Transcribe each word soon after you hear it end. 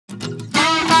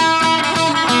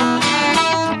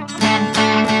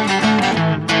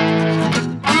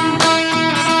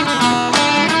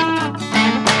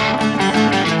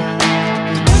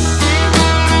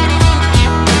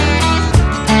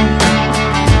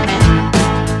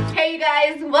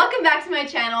welcome back to my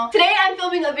channel. Today I'm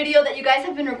filming a video that you guys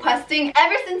have been requesting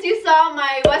ever since you saw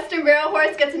my Western Barrel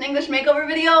Horse Gets an English Makeover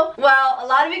video. Well, a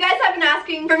lot of you guys have been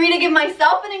asking for me to give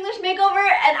myself an English makeover,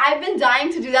 and I've been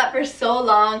dying to do that for so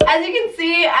long. As you can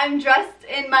see, I'm dressed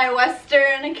in my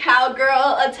Western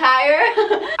cowgirl attire.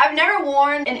 I've never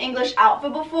worn an English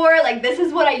outfit before. Like, this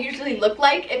is what I usually look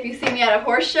like if you see me at a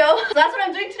horse show. So that's what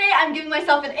I'm doing today. I'm giving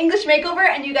myself an English makeover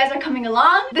and you guys are coming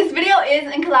along. This video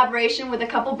is in collaboration with a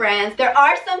couple brands. There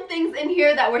are some things in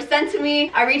here that were sent to me.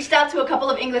 I reached out to a couple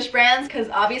of English brands because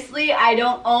obviously I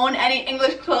don't own any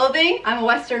English clothing. I'm a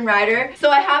Western rider.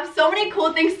 So I have so many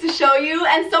cool things to show you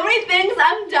and so many things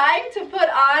I'm dying to put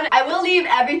on. I will leave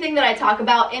everything that I talk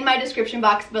about in my description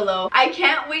box below. I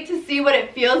can't wait to see what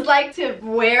it feels like to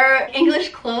wear English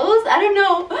clothes. I don't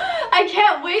know. I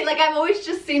can't wait. Like, I've always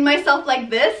just seen myself like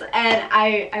this, and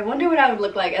I wonder what I would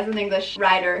look like as an English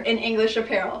rider in English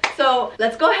apparel. So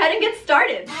let's go ahead and get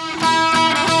started.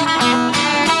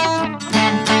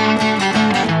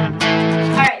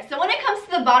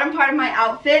 The bottom part of my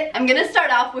outfit, I'm gonna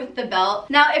start off with the belt.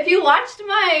 Now, if you watched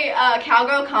my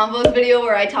Cowgirl Combos video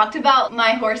where I talked about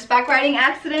my horseback riding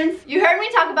accidents, you heard me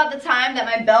talk about the time that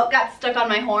my belt got stuck on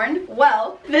my horn.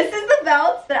 Well, this is the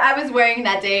belt that I was wearing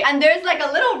that day, and there's like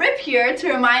a little rip here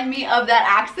to remind me of that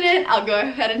accident. I'll go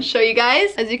ahead and show you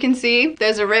guys. As you can see,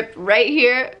 there's a rip right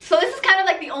here. So this is kind of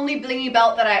like the only blingy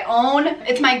belt that I own.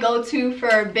 It's my go-to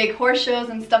for big horse shows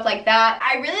and stuff like that.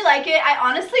 I really like it. I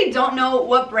honestly don't know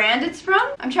what brand it's from.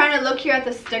 I'm trying to look here at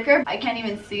the sticker. I can't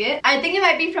even see it. I think it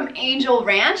might be from Angel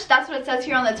Ranch. That's what it says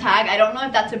here on the tag. I don't know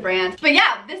if that's a brand. But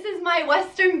yeah, this is my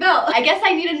Western belt. I guess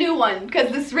I need a new one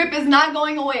because this rip is not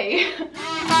going away.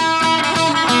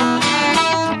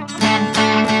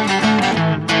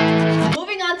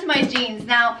 My jeans.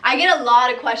 Now, I get a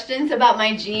lot of questions about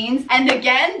my jeans, and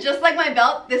again, just like my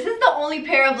belt, this is the only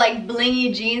pair of like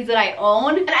blingy jeans that I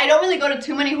own. And I don't really go to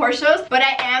too many horse shows, but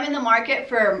I am in the market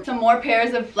for some more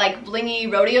pairs of like blingy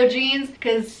rodeo jeans,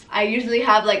 because I usually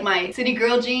have like my city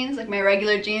girl jeans, like my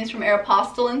regular jeans from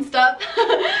Aeropostale and stuff.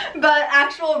 But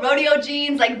actual rodeo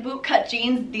jeans, like boot cut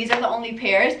jeans, these are the only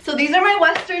pairs. So these are my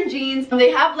Western jeans.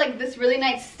 They have like this really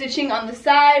nice stitching on the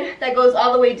side that goes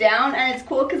all the way down, and it's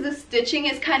cool because the stitching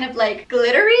is kind of like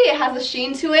glittery. It has a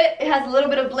sheen to it. It has a little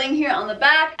bit of bling here on the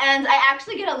back, and I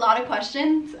actually get a lot of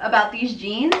questions about these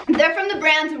jeans. They're from the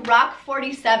brand Rock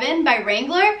 47 by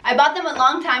Wrangler. I bought them a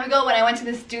long time ago when I went to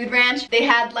this dude ranch. They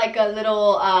had like a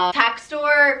little tack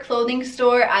store, clothing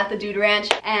store at the dude ranch,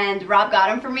 and Rob got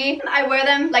them for me. I wear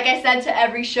them, like I said, to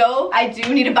every show. I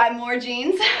do need to buy more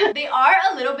jeans. They are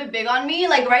a little bit big on me.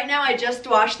 Like right now I just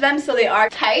washed them, so they are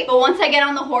tight, but once I get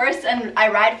on the horse and I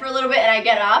ride for a little bit and I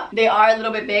get off, they are a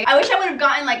little bit big. I wish I would have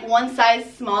gotten like one size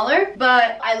smaller,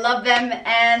 but I love them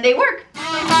and they work.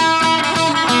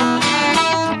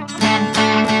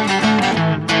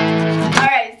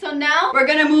 Now we're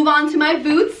gonna move on to my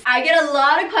boots. I get a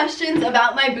lot of questions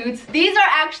about my boots. These are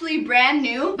actually brand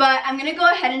new, but I'm gonna go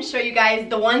ahead and show you guys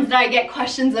the ones that I get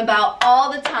questions about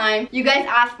all the time. You guys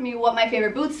ask me what my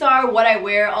favorite boots are, what I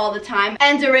wear all the time,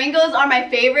 and Durangos are my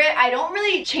favorite. I don't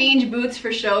really change boots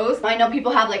for shows. I know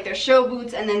people have like their show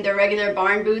boots and then their regular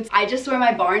barn boots. I just wear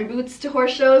my barn boots to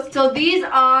horse shows. So these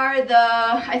are the,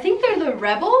 I think they're the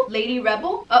Rebel, Lady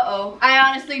Rebel. Uh-oh, I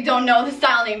honestly don't know the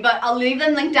style name, but I'll leave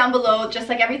them linked down below just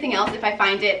like everything else if I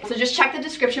find it. So just check the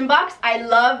description box. I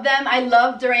love them. I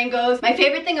love Durangos. My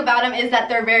favorite thing about them is that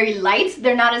they're very light.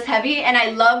 They're not as heavy, and I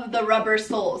love the rubber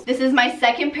soles. This is my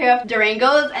second pair of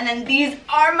Durangos, and then these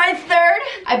are my third.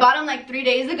 I bought them like 3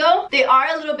 days ago. They are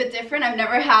a little bit different. I've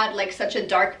never had like such a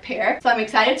dark pair, so I'm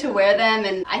excited to wear them,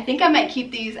 and I think I might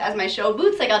keep these as my show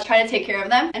boots. Like, I'll try to take care of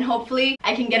them, and hopefully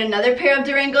I can get another pair of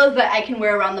Durangos that I can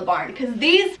wear around the barn, because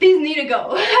these need to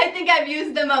go. I think I've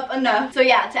used them up enough. So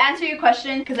yeah, to answer your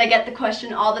question, because I get the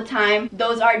question all the time,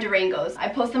 those are Durangos. I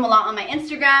post them a lot on my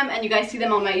Instagram, and you guys see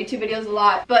them on my YouTube videos a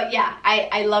lot. But yeah,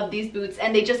 I love these boots,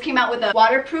 and they just came out with a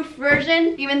waterproof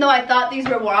version. Even though I thought these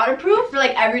were waterproof for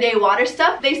like everyday water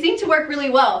stuff, they seem to work really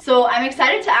well. So I'm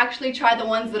excited to actually try the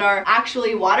ones that are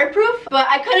actually waterproof, but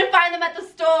I couldn't find them at the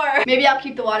store. Maybe I'll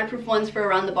keep the waterproof ones for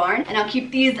around the barn, and I'll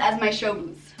keep these as my show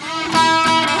boots.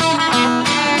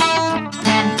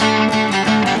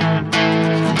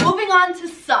 On to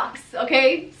socks,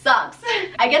 okay? Socks.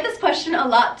 I get this question a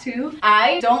lot too.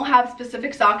 I don't have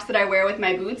specific socks that I wear with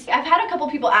my boots. I've had a couple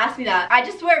people ask me that. I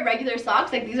just wear regular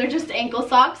socks, like these are just ankle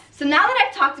socks. So now that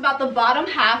I've talked about the bottom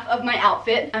half of my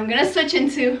outfit, I'm gonna switch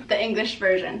into the English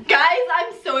version. Guys,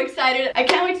 I'm so excited. I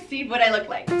can't wait to see what I look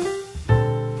like.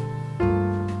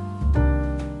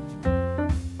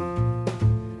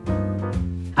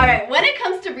 Alright, when it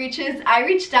comes to breeches, I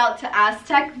reached out to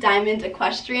Aztec Diamond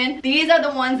Equestrian. These are the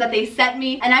ones that they sent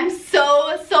me, and I'm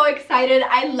so excited.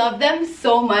 I love them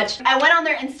so much. I went on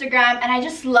their Instagram and I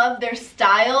just love their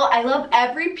style. I love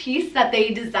every piece that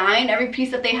they design, every piece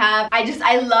that they have.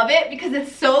 I love it because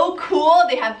it's so cool.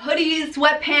 They have hoodies,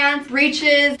 sweatpants,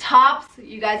 breeches, tops.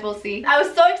 You guys will see. I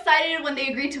was so excited when they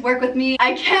agreed to work with me.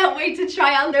 I can't wait to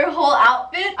try on their whole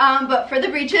outfit. But for the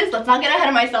breeches, let's not get ahead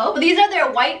of myself. These are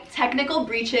their white technical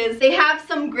breeches. They have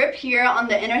some grip here on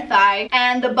the inner thigh,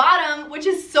 and the bottom, which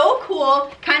is so cool,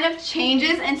 kind of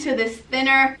changes into this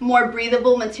thinner, more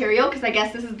breathable material, because I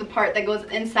guess this is the part that goes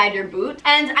inside your boot.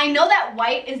 And I know that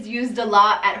white is used a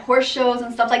lot at horse shows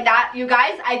and stuff like that. You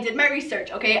guys, I did my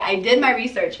research, okay? I did my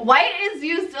research. White is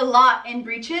used a lot in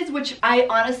breeches, which I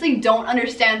honestly don't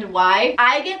understand why.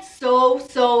 I get so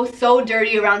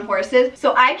dirty around horses,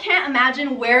 so I can't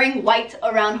imagine wearing white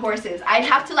around horses. I'd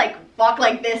have to like walk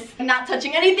like this, not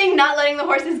touching anything, not letting the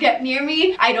horses get near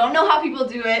me. I don't know how people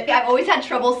do it. I've always had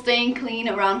trouble staying clean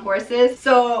around horses,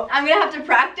 so I'm gonna have to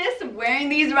practice wearing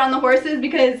these around the horses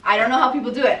because I don't know how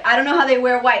people do it. I don't know how they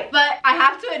wear white, but I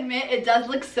have to admit it does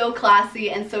look so classy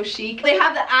and so chic. They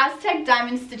have the Aztec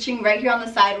diamond stitching right here on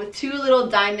the side with 2 little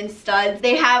diamond studs.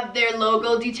 They have their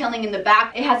logo detailing in the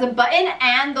back. It has a button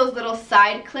and those little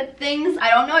side clip things. I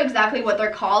don't know exactly what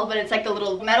they're called, but it's like the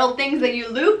little metal things that you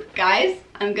loop. Guys,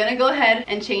 I'm gonna go ahead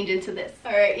and change into this.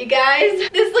 Alright, you guys,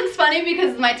 this looks funny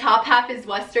because my top half is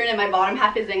Western and my bottom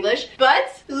half is English,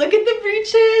 but look at the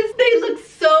breeches. They look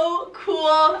so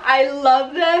cool. I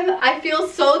love them. I feel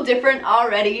so different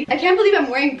already. I can't believe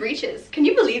I'm wearing breeches. Can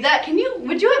you believe that?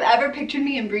 Would you have ever pictured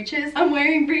me in breeches? I'm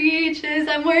wearing breeches.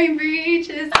 I'm wearing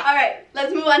breeches. Alright,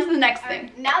 let's move on to the next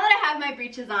thing. Now that I have my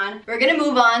breeches on, we're gonna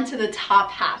move on to the top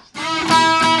half.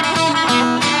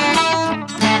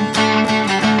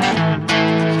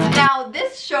 Now,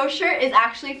 this show shirt is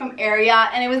actually from Area,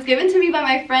 and it was given to me by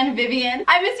my friend Vivian.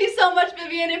 I miss you so much,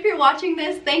 Vivian. If you're watching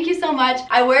this, thank you so much.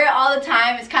 I wear it all the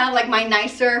time. It's kind of like my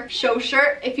nicer show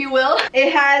shirt, if you will.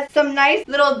 It has some nice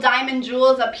little diamond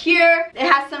jewels up here. It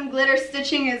has some glitter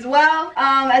stitching as well.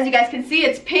 As you guys can see,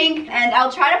 it's pink, and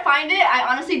I'll try to find it. I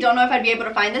honestly don't know if I'd be able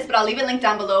to find this, but I'll leave it linked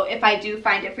down below if I do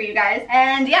find it for you guys.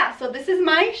 And yeah, so this is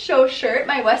my show shirt,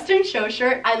 my Western show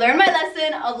shirt. I learned my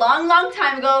lesson a long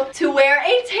time ago to wear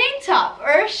a tank top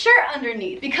or a shirt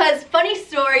underneath, because funny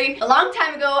story, a long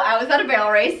time ago I was at a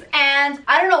barrel race, and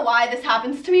I don't know why this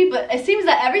happens to me, but it seems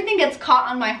that everything gets caught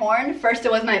on my horn. First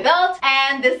it was my belt,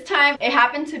 and this time it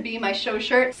happened to be my show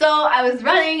shirt. So I was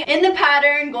running in the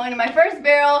pattern going to my first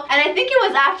barrel, and I think it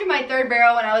was after my 3rd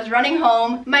barrel when I was running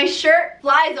home, my shirt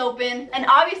flies open, and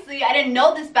obviously I didn't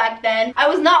know this back then. I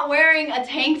was not wearing a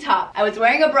tank top. I was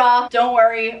wearing a bra. Don't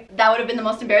worry, that would have been the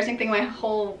most embarrassing thing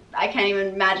I can't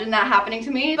even imagine that happening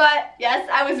to me. But yes,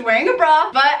 I was wearing a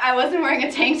bra, but I wasn't wearing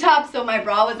a tank top, so my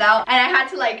bra was out, and I had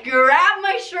to like grab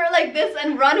my shirt like this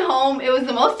and run home. It was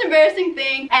the most embarrassing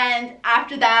thing, and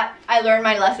after that I learned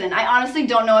my lesson. I honestly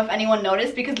don't know if anyone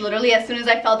noticed, because literally as soon as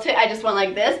I felt it, I just went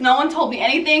like this. No one told me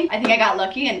anything. I think I got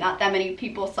lucky and not that many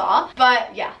people saw,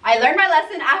 but yeah, I learned my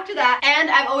lesson after that, and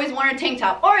I've always worn a tank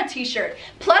top or a t-shirt.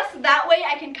 Plus that way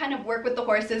I can kind of work with the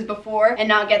horses before and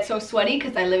not get so sweaty,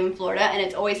 because I live in Florida and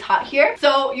it's always hot here.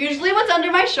 So usually what's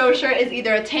under my show shirt is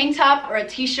either a tank top or a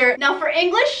t-shirt. Now for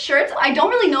English shirts, I don't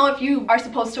really know if you are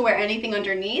supposed to wear anything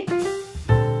underneath.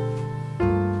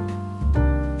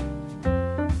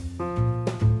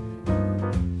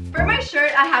 For my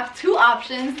shirt, I have 2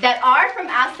 options that are from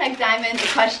Aztec Diamond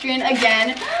Equestrian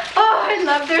again. Oh, I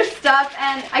love their stuff,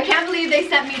 and I can't believe they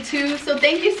sent me 2, so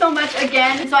thank you so much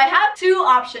again. So I have 2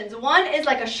 options. One is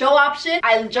like a show option.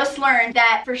 I just learned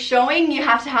that for showing you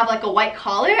have to have like a white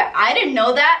collar. I didn't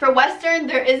know that. For Western,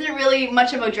 there isn't really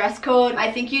much of a dress code.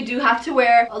 I think you do have to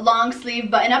wear a long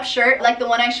sleeve button-up shirt like the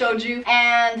one I showed you,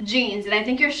 and jeans, and I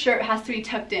think your shirt has to be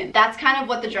tucked in. That's kind of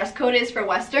what the dress code is for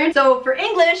Western. So for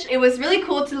English, it was really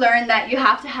cool to learn that you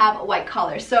have to have a white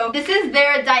collar. So this is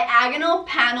their diagonal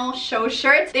panel show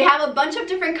shirt. They have a bunch of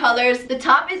different colors. The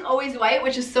top is always white,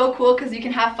 which is so cool because you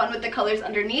can have fun with the colors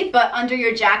underneath, but under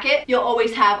your jacket you'll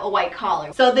always have a white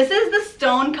collar. So this is the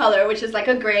stone color, which is like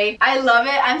a gray. I love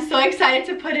it. I'm so excited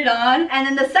to put it on. And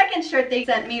then the second shirt they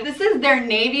sent me, this is their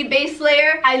navy base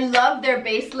layer. I love their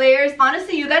base layers.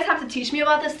 Honestly, you guys have to teach me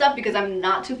about this stuff because I'm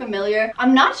not too familiar.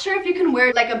 I'm not sure if you can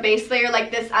wear like a base layer like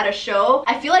this at a show.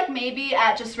 I feel like maybe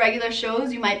at just regular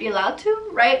shows you might be allowed to,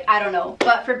 right? I don't know.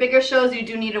 But for bigger shows you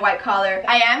do need a white collar.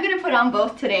 I am gonna put on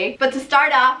both today, but to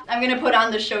start off I'm gonna put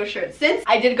on the show shirt since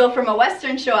I did go from a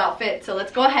Western show outfit. So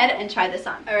let's go ahead and try this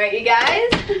on. All right, you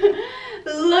guys.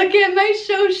 Look at my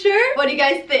show shirt. What do you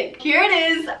guys think? Here it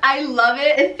is. I love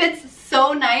it. It fits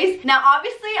so nice. Now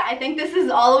obviously I think this is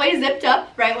all the way zipped up,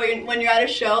 right, when you're at a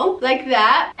show, like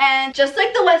that. And just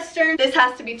like the Western, this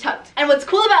has to be tucked. And what's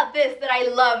cool about this that I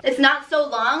love, it's not so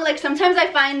long. Like sometimes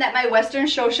I find that my Western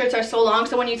show shirts are so long,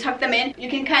 so when you tuck them in, you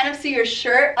can kind of see your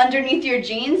shirt underneath your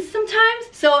jeans sometimes.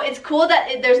 So it's cool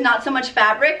that there's not so much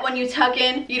fabric. When you tuck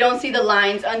in, you don't see the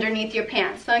lines underneath your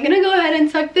pants. So I'm gonna go ahead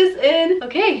and tuck this in.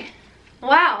 Okay.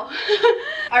 Wow.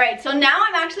 Alright, so now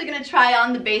I'm actually going to try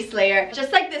on the base layer.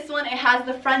 Just like this one, it has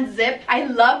the front zip. I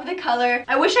love the color.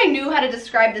 I wish I knew how to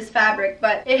describe this fabric,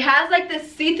 but it has like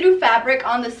this see-through fabric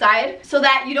on the side so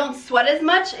that you don't sweat as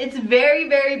much. It's very,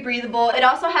 very breathable. It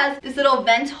also has this little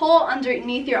vent hole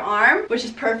underneath your arm, which is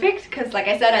perfect because like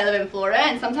I said, I live in Florida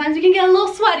and sometimes you can get a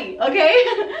little sweaty, okay?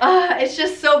 It's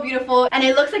just so beautiful and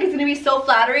it looks like it's going to be so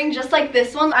flattering just like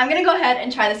this one. I'm going to go ahead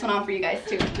and try this one on for you guys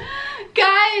too.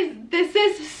 Guys, this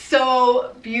is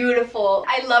so beautiful.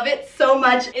 I love it so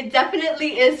much. It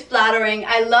definitely is flattering.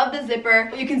 I love the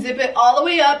zipper. You can zip it all the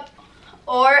way up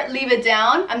or leave it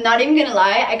down. I'm not even gonna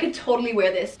lie, I could totally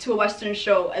wear this to a Western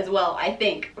show as well, I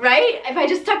think. Right? If I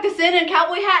just tuck this in a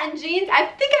cowboy hat and jeans, I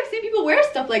think I've seen people wear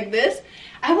stuff like this.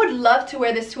 I would love to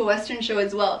wear this to a Western show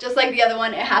as well. Just like the other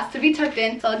one, it has to be tucked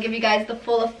in. So I'll give you guys the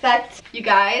full effect. You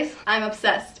guys, I'm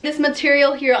obsessed. This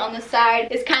material here on the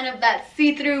side is kind of that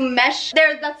see-through mesh.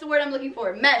 That's the word I'm looking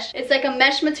for, mesh. It's like a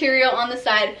mesh material on the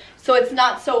side, so it's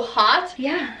not so hot.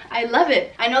 Yeah, I love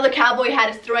it. I know the cowboy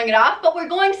hat is throwing it off, but we're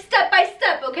going step by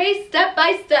step, okay? Step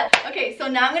by step. Okay, so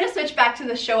now I'm gonna switch back to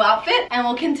the show outfit and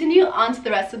we'll continue on to the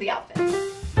rest of the outfit.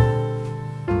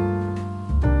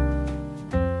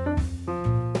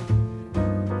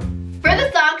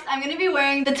 I'm going to be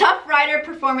wearing the Tough Rider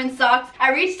performance socks.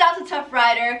 I reached out to Tough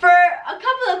Rider for a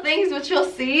couple of things, which you'll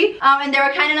see, and they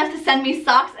were kind enough to send me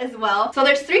socks as well. So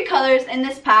there's 3 colors in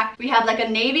this pack. We have like a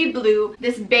navy blue,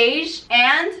 this beige,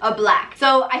 and a black.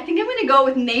 So I think I'm going to go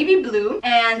with navy blue,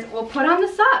 and we'll put on the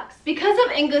socks. Because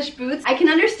of English boots, I can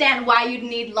understand why you'd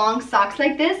need long socks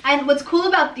like this. And what's cool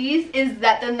about these is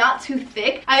that they're not too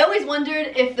thick. I always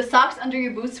wondered if the socks under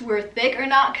your boots were thick or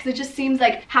not, because it just seems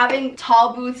like having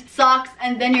tall boots, socks,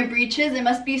 and then your breeches, it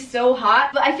must be so hot.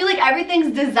 But I feel like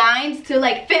everything's designed to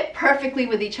like fit perfectly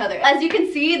with each other. As you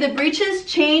can see, the breeches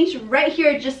change right here.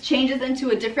 It just changes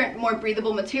into a different, more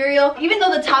breathable material. Even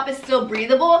though the top is still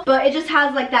breathable, but it just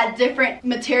has like that different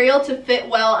material to fit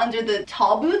well under the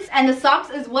tall boots. And the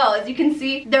socks as well. As you can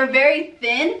see, they're very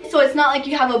thin, so it's not like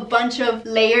you have a bunch of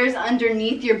layers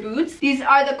underneath your boots. These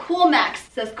are the Cool Max.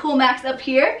 It says Cool Max up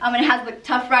here. It has the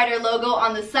Tough Rider logo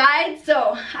on the side.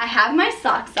 So I have my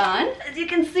socks on, as you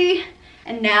can see.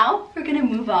 And now we're gonna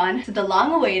move on to the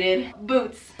long-awaited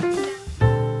boots.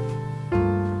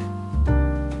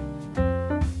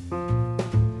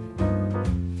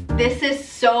 This is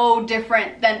so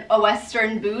different than a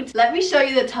Western boot. Let me show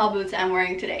you the tall boots I'm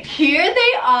wearing today. Here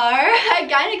they are. I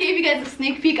kind of gave you guys a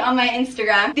sneak peek on my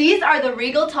Instagram. These are the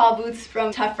Regal tall boots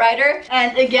from Tough Rider.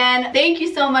 And again, thank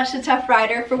you so much to Tough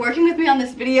Rider for working with me on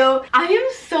this video. I am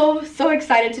so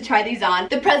excited to try these on.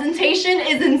 The presentation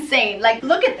is insane. Like,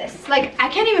 look at this. Like, I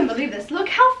can't even believe this. Look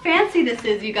how fancy this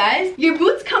is, you guys. Your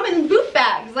boots come in boot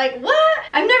bags. Like, what?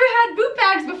 I've never had boot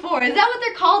bags before. Is that what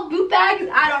they're called? Boot bags?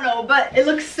 I don't know, but it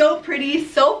looks so pretty,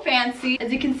 so fancy.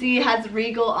 As you can see, it has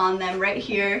Regal on them right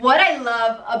here. What I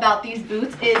love about these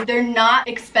boots is they're not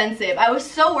expensive. I was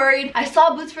so worried. I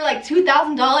saw boots for like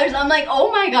 $2,000. I'm like, oh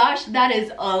my gosh, that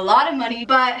is a lot of money.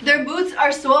 But their boots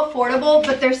are so affordable,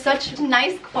 but they're such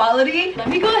nice quality. Let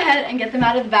me go ahead and get them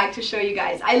out of the bag to show you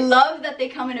guys. I love that they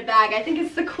come in a bag. I think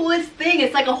it's the coolest thing.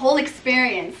 It's like a whole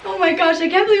experience. Oh my gosh, I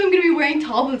can't believe I'm gonna be wearing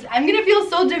tall boots. I'm gonna feel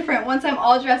so different once I'm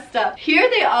all dressed up. Here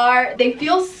they are. They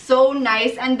feel so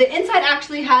nice, and the inside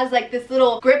actually has like this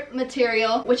little grip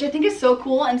material, which I think is so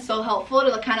cool and so helpful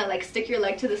to kind of like stick your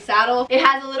leg to the saddle. It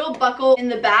has a little buckle in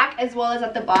the back as well as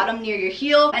at the bottom near your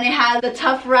heel, and it has the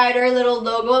Tough Rider little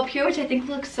logo up here, which I think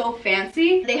looks so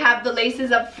fancy. They have the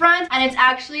laces up front, and it's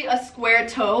actually a square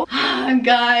toe.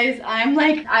 Guys, I'm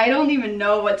like, I don't even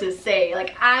know what to say.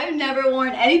 Like, I've never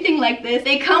worn anything like this.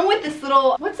 They come with this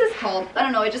little, what's this called? I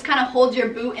don't know. It just kind of holds your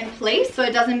boot in place so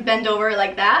it doesn't bend over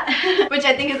like that, which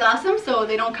I think is awesome, so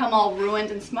they don't come all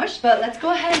ruined and smushed. But let's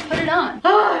go ahead and put it on.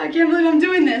 Oh, I can't believe I'm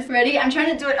doing this. Ready? I'm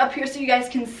trying to do it up here so you guys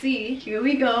can see. Here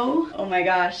we go. Oh my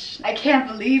gosh. I can't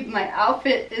believe my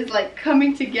outfit is like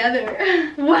coming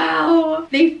together. Wow.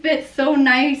 They fit so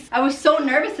nice. I was so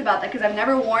nervous about that because I've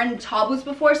never worn tall boots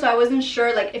before, so I wasn't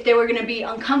sure like if they were gonna be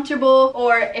uncomfortable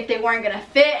or if they weren't gonna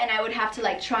fit, and I would have to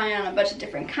like try on a bunch of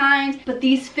different kinds. But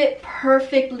these fit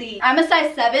perfectly. I'm a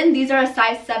size 7. These are a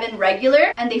size 7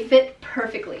 regular, and they fit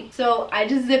perfectly. So I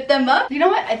just zip them up. You know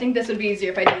what? I think this would be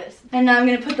easier if I do this. And now I'm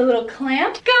gonna put the little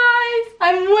clamp. Guys,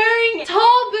 I'm wearing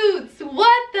tall boots.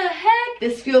 What the heck?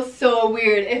 This feels so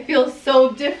weird. It feels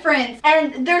so different.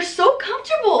 And they're so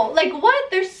comfortable. Like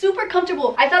what? They're super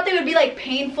comfortable. I thought they would be like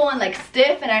painful and like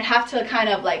stiff and I'd have to kind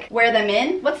of like wear them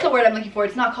in. What's the word I'm looking for?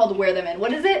 It's not called wear them in.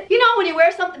 What is it? You know when you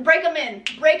wear something, break them in.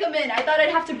 Break them in. I thought I'd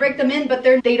have to break them in, but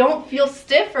they don't feel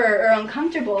stiff or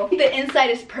uncomfortable. The inside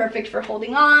is perfect for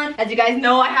holding on. As you guys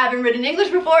know, I haven't ridden English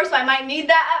before, so I might need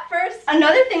that at first.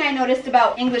 Another thing I noticed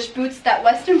about English boots that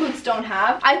Western boots don't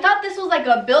have, I thought this was like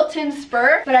a built-in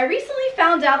spur, but I recently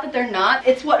found out that they're not.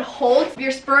 It's what holds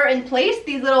your spur in place,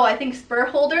 these little, I think, spur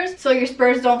holders, so your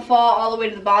spurs don't fall all the way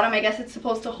to the bottom. I guess it's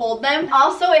supposed to hold them.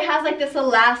 Also, it has like this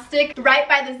elastic right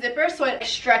by the zipper, so it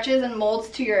stretches and molds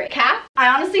to your calf. I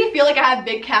honestly feel like I have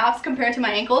big calves compared to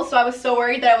my ankles, so I was so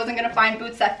worried that I wasn't gonna find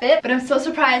boots that fit, but I'm so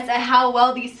surprised at how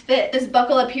well these fit. This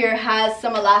buckle up here has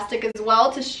some elastic as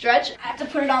well to stretch. I have to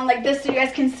put it on like this so you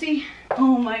guys can see.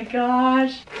 Oh my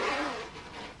gosh.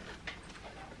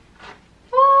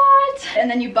 What? And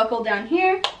then you buckle down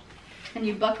here and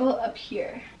you buckle up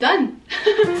here. Done.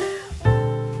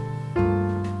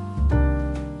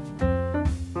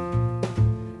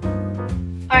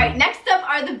 Alright, next up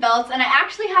are the belts, and I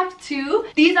actually have two.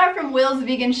 These are from Will's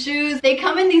Vegan Shoes. They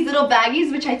come in these little baggies,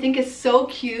 which I think is so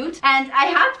cute. And I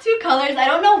have two colors. I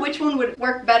don't know which one would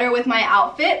work better with my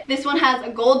outfit. This one has a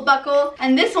gold buckle,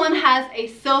 and this one has a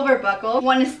silver buckle.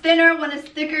 One is thinner, one is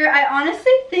thicker. I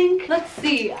honestly think, let's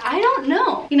see, I don't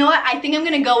know. You know what? I think I'm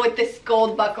gonna go with this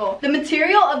gold buckle. The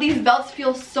material of these belts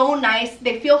feels so nice.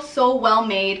 They feel so well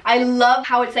made. I love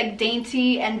how it's like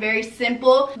dainty and very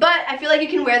simple, but I feel like you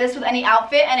can wear this with any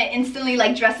outfit and it instantly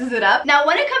like dresses it up. Now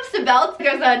when it comes to belts,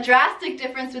 there's a drastic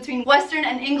difference between Western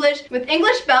and English. With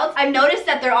English belts, I've noticed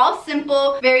that they're all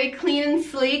simple, very clean and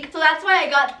sleek, so that's why I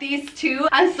got these two.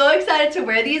 I'm so excited to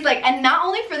wear these, like, and not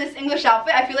only for this English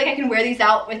outfit, I feel like I can wear these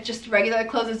out with just regular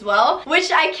clothes as well,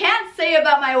 which I can't say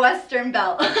about my Western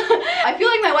belt. I feel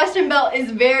like my Western belt is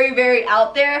very, very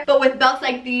out there, but with belts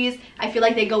like these, I feel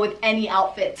like they go with any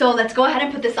outfit. So let's go ahead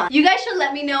and put this on. You guys should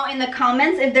let me know in the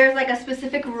comments if there's like a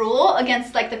specific rule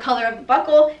against like the color of the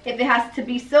buckle, if it has to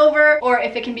be silver or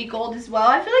if it can be gold as well.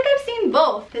 I feel like I've seen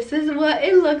both. This is what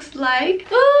it looks like.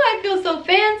 Oh, I feel so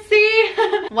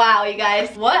fancy. Wow, you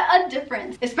guys, what a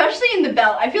difference. Especially in the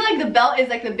belt. I feel like the belt is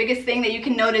like the biggest thing that you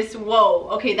can notice. Whoa,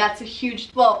 okay, that's a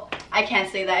huge, well, I can't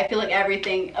say that. I feel like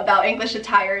everything about English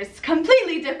attire is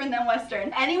completely different than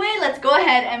Western. Anyway, let's go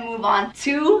ahead and move on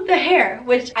to the hair,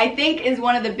 which I think is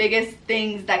one of the biggest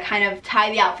things that kind of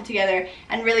tie the outfit together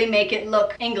and really make it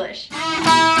look English.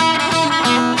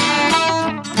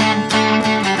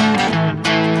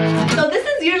 So this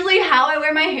is usually how I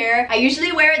wear my hair. I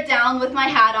usually wear it down with my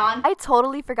hat on. I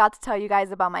totally forgot to tell you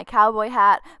guys about my cowboy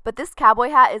hat, but this cowboy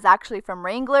hat is actually from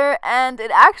Wrangler and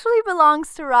it actually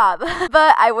belongs to Rob.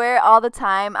 But I wear it all the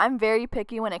time. I'm very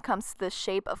picky when it comes to the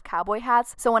shape of cowboy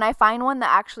hats, so when I find one that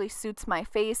actually suits my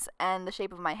face and the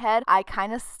shape of my head, I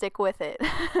kind of stick with it.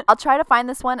 I'll try to find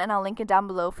this one and I'll link it down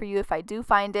below for you if I do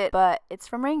find it, but it's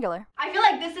from Wrangler. I feel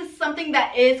like this is something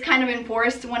that is kind of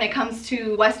enforced when it comes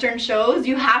to Western shows.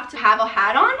 You have to have a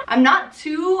hat on. I'm not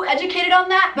too educated on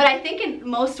that, but I think in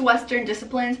most Western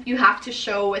disciplines you have to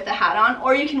show with a hat on,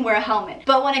 or you can wear a helmet.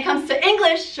 But when it comes to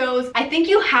English shows, I think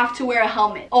you have to wear a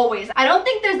helmet always. I don't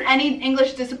think there's any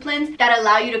English disciplines that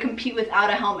allow you to compete without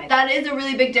a helmet. That is a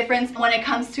really big difference when it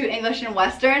comes to English and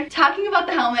Western. Talking about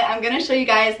the helmet, I'm gonna show you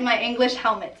guys my English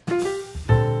helmet.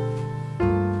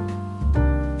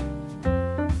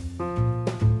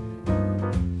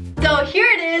 So here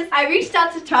it is. I reached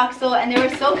out to Troxel and they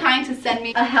were so kind to send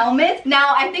me a helmet.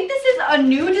 Now I think this is a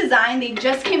new design. They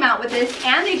just came out with this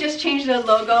and they just changed their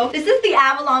logo. This is the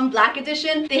Avalon Black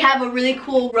Edition. They have a really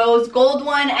cool rose gold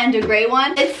one and a gray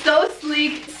one. It's so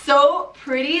sleek, so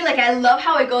pretty. Like I love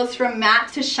how it goes from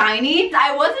matte to shiny.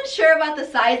 I wasn't sure about the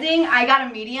sizing. I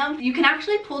got a medium. You can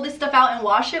actually pull this stuff out and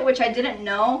wash it, which I didn't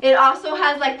know. It also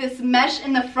has like this mesh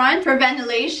in the front for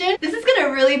ventilation. This is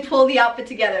gonna really pull the outfit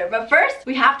together. But first,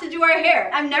 we have to do our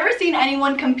hair. I've never seen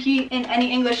anyone compete in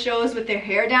any English shows with their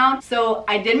hair down, so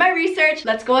I did my research.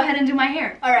 Let's go ahead and do my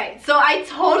hair. Alright, so I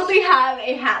totally have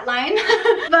a hat line,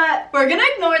 but we're gonna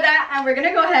ignore that and we're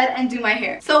gonna go ahead and do my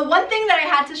hair. So one thing that I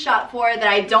had to shop for that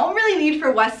I don't really need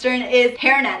for Western is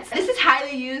hairnets. This is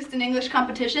highly used in English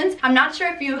competitions. I'm not sure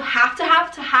if you have to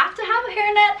have a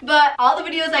hairnet, but all the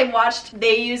videos I watched,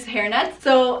 they use hairnets.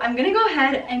 So I'm gonna go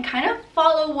ahead and kind of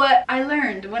follow what I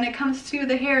learned when it comes to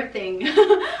the hair thing.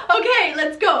 Okay,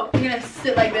 let's go. I'm gonna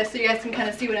sit like this so you guys can kind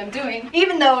of see what I'm doing.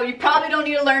 Even though you probably don't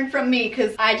need to learn from me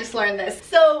because I just learned this.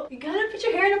 So you gotta put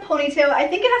your hair in a ponytail. I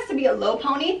think it has to be a low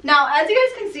pony. Now, as you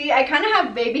guys can see, I kind of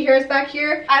have baby hairs back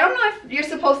here. I don't know if you're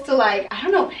supposed to like, I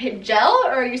don't know, hit gel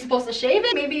or you're supposed to shave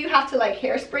it. Maybe you have to like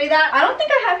hairspray that. I don't think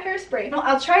I have hairspray. No,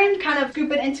 I'll try and kind of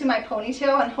scoop it into my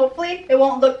ponytail and hopefully it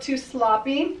won't look too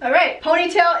sloppy. All right,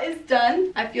 ponytail is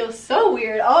done. I feel so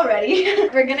weird already.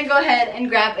 We're gonna go ahead and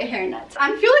grab a hairnet. I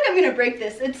feel like I'm gonna break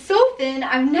this. It's so thin.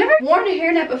 I've never worn a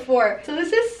hairnet before. So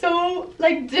this is so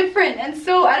like different and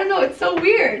so, I don't know, it's so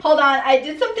weird. Hold on, I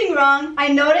did something wrong. I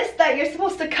noticed that you're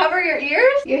supposed to cover your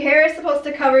ears. Your hair is supposed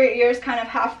to cover your ears kind of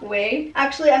halfway.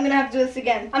 Actually, I'm gonna have to do this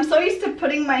again. I'm so used to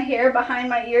putting my hair behind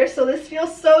my ears, so this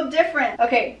feels so different.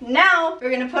 Okay, now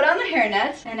we're gonna put on the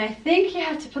hairnet, and I think you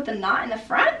have to put the knot in the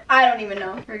front. I don't even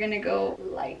know. We're gonna go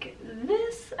like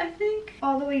this, I think,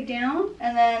 all the way down,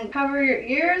 and then cover your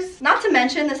ears. Not to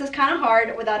mention, this is kind of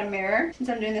hard without a mirror, since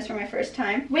I'm doing this for my first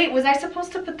time. Wait, was I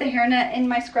supposed to put the hairnet in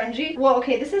my scrunchie? Well,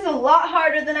 okay, this is a lot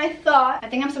harder than I thought. I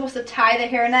think I'm supposed to tie the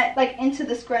hairnet like into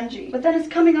the scrunchie, but then it's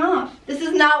coming off. This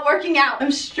is not working out.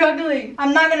 I'm struggling.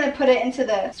 I'm not gonna put it into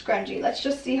the scrunchie. Let's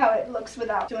just see how it looks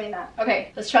without doing that.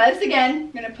 Okay, let's try this again.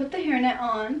 I'm gonna put the hairnet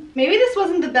on. Maybe this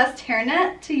wasn't the best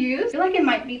hairnet to use. I feel like it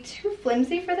might be too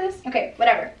flimsy for this. Okay,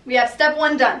 whatever. We have step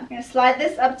one done. I'm gonna slide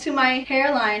this up to my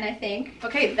hairline, I think.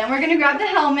 Okay, then we're gonna grab the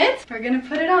helmet. We're gonna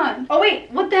put it on. Oh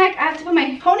wait, what the heck? I have to put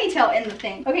my ponytail in the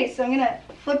thing. Okay, so I'm gonna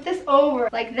flip this over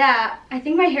like that. I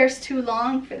think my hair's too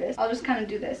long for this. I'll just kind of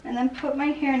do this. And then put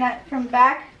my hairnet from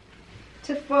back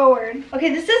to forward.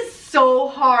 Okay, this is so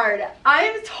hard. I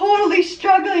am totally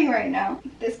struggling right now.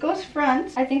 This goes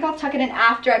front. I think I'll tuck it in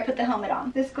after I put the helmet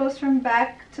on. This goes from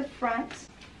back to front.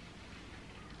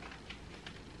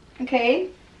 Okay,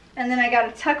 and then I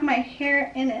gotta tuck my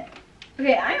hair in it.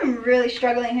 Okay, I am really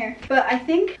struggling here, but I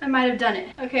think I might have done it.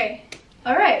 Okay,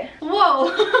 all right.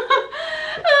 Whoa.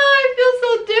 I feel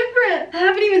so different. I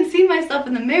haven't even seen myself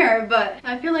in the mirror, but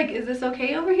I feel like, is this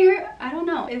okay over here? I don't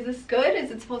know. Is this good?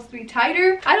 Is it supposed to be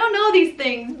tighter? I don't know these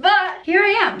things, but here I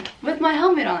am with my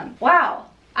helmet on. Wow.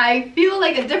 I feel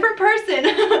like a different person.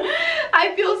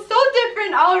 I feel so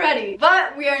different already,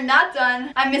 but we are not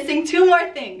done. I'm missing two more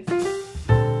things.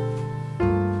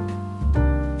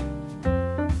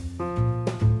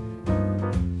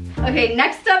 Okay,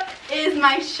 next up is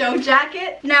my show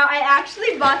jacket. Now, I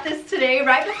actually bought this today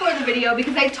right before the video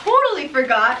because I totally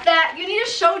forgot that you need a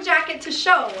show jacket to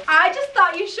show. I just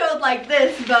thought you showed like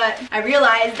this, but I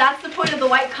realized that's the point of the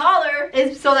white collar,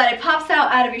 is so that it pops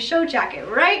out of your show jacket,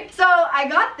 right? So I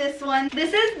got this one.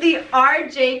 This is the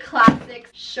RJ Classics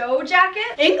show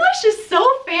jacket. English is so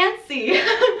fancy.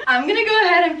 I'm gonna go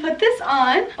ahead and put this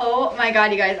on. Oh my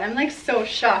god, you guys, I'm like so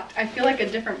shocked. I feel like a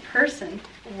different person.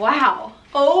 Wow.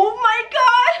 Oh my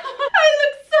god! I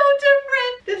look so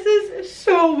different! This is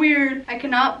so weird. I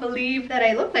cannot believe that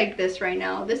I look like this right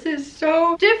now. This is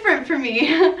so different for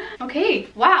me. Okay,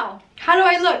 wow. How do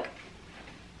I look?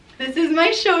 This is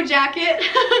my show jacket.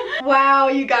 Wow,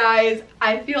 you guys.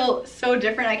 I feel so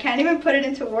different. I can't even put it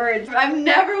into words. I've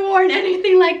never worn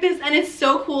anything like this, and it's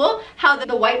so cool how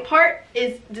the white part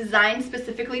is designed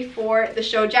specifically for the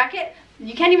show jacket.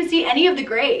 You can't even see any of the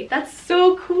gray. That's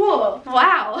so cool.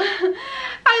 Wow.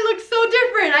 I look so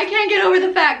different. I can't get over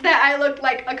the fact that I look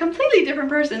like a completely different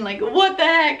person. Like, what the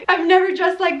heck? I've never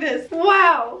dressed like this.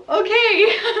 Wow.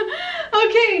 Okay.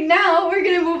 Okay, now we're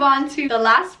gonna move on to the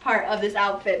last part of this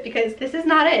outfit because this is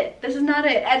not it. This is not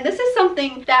it. And this is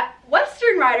something that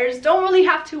Western riders don't really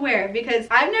have to wear because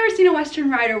I've never seen a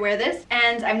Western rider wear this,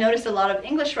 and I've noticed a lot of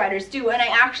English riders do, and I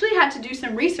actually had to do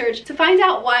some research to find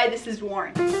out why this is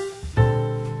worn.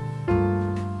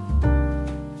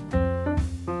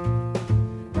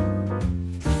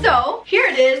 So here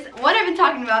it is. What I've been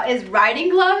talking about is riding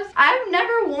gloves. I've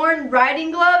never worn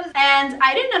riding gloves, and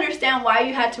I didn't understand why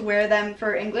you had to wear them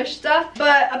for English stuff,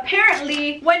 but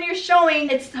apparently when you're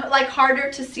showing, it's like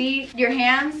harder to see your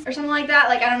hands or something like that.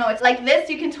 Like, I don't know, it's like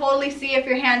this, you can totally see if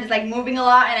your hand is like moving a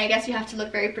lot, and I guess you have to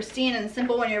look very pristine and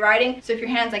simple when you're riding. So if your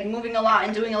hand's like moving a lot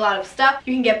and doing a lot of stuff,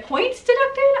 you can get points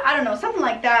deducted. I don't know, something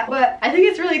like that. But I think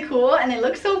it's really cool, and it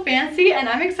looks so fancy, and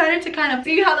I'm excited to kind of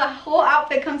see how the whole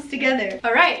outfit comes together.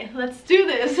 All right, let's do do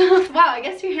this. Wow, I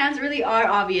guess your hands really are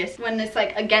obvious when it's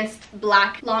like against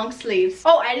black long sleeves.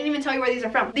 Oh, I didn't even tell you where these are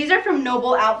from. These are from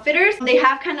Noble Outfitters. They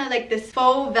have kind of like this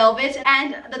faux velvet,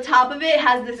 and the top of it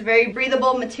has this very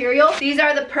breathable material. These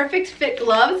are the perfect fit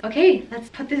gloves. Okay, let's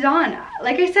put this on.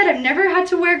 Like I said, I've never had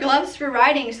to wear gloves for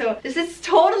riding, so this is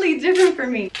totally different for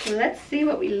me. So let's see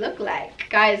what we look like.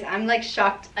 Guys, I'm like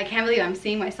shocked. I can't believe I'm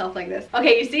seeing myself like this.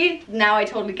 Okay, you see? Now I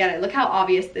totally get it. Look how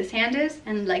obvious this hand is,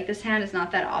 and like this hand is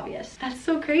not that obvious. That's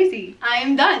so crazy. I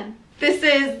am done. This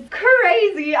is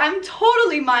crazy. I'm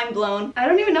totally mind blown. I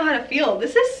don't even know how to feel.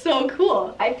 This is so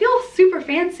cool. I feel super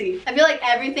fancy. I feel like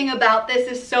everything about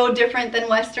this is so different than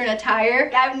Western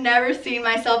attire. I've never seen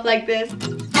myself like this.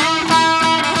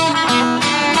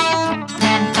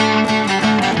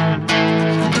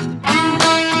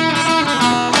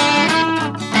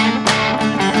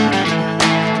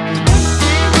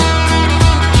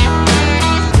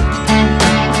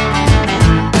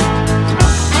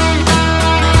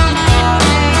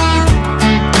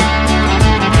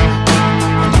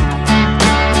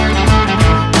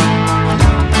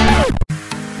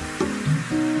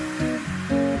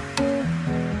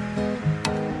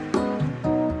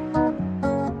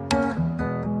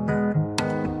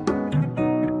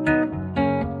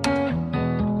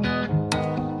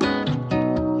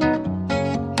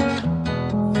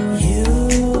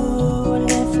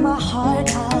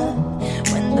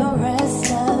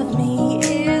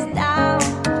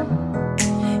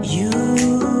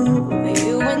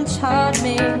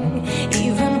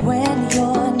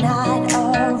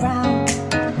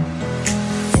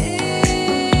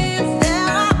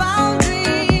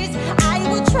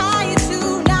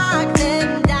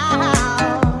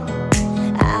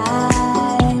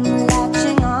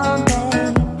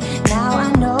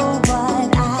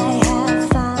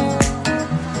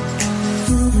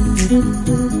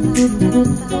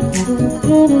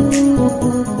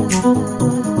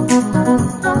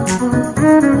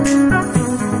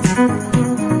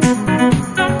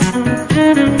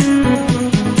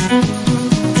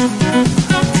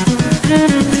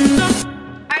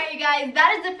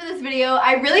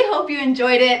 I really hope you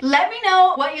enjoyed it. Let me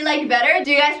know what you like better.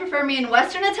 Do you guys prefer me in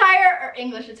Western attire or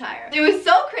English attire? It was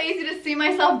so crazy to see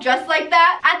myself dressed like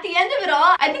that. At the end of it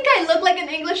all, I think I look like an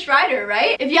English rider,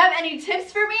 right? If you have any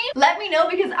tips for me, let me know,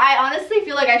 because I honestly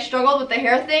feel like I struggled with the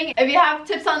hair thing. If you have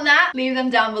tips on that, leave them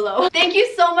down below. Thank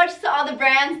you so much to all the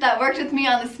brands that worked with me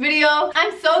on this video.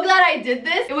 I'm so glad I did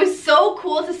this. It was so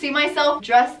cool to see myself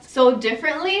dressed so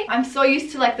differently. I'm so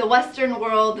used to like the Western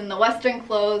world and the Western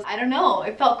clothes. I don't know.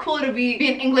 It felt cool to be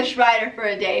an English rider for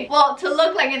a day. Well, to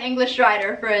look like an English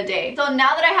rider for a day. So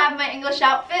now that I have my English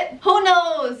outfit, who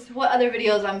knows what other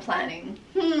videos I'm planning.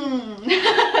 Anyway,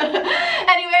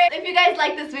 if you guys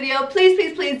like this video, please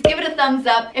give it a thumbs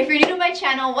up. If you're new to my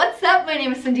channel, what's up? My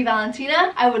name is Cindy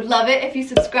Valentina. I would love it if you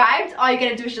subscribed. All you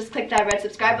gotta do is just click that red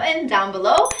subscribe button down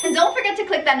below. And don't forget to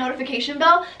click that notification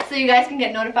bell so you guys can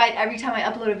get notified every time I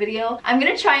upload a video. I'm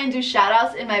gonna try and do shout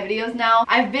outs in my videos now.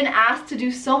 I've been asked to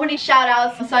do so many shout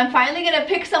outs, so I'm finally gonna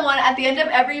pick someone at the end of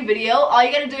every video. All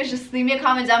you gotta do is just leave me a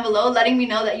comment down below letting me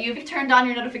know that you've turned on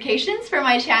your notifications for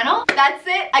my channel. That's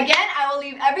it. Again, I will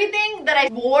leave everything that I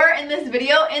wore in this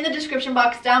video in the description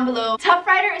box down below. Tough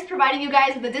Rider is providing you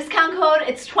guys with a discount code.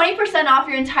 It's 20% off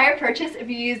your entire purchase if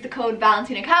you use the code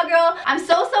Valentina Cowgirl. I'm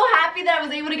so happy that I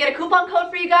was able to get a coupon code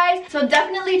for you guys. So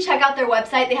definitely check out their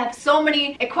website. They have so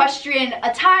many equestrian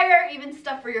attire, even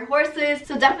stuff for your horses.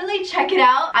 So definitely check it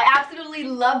out. I absolutely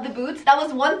love the boots. That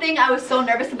was one thing I was so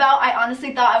nervous about. I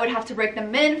honestly thought I would have to break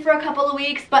them in for a couple of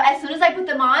weeks, but as soon as I put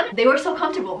them on, they were so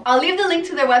comfortable. I'll leave the link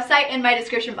to their website in my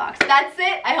description box. That's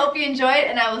it. I hope you enjoyed,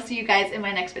 and I will see you guys in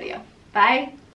my next video. Bye!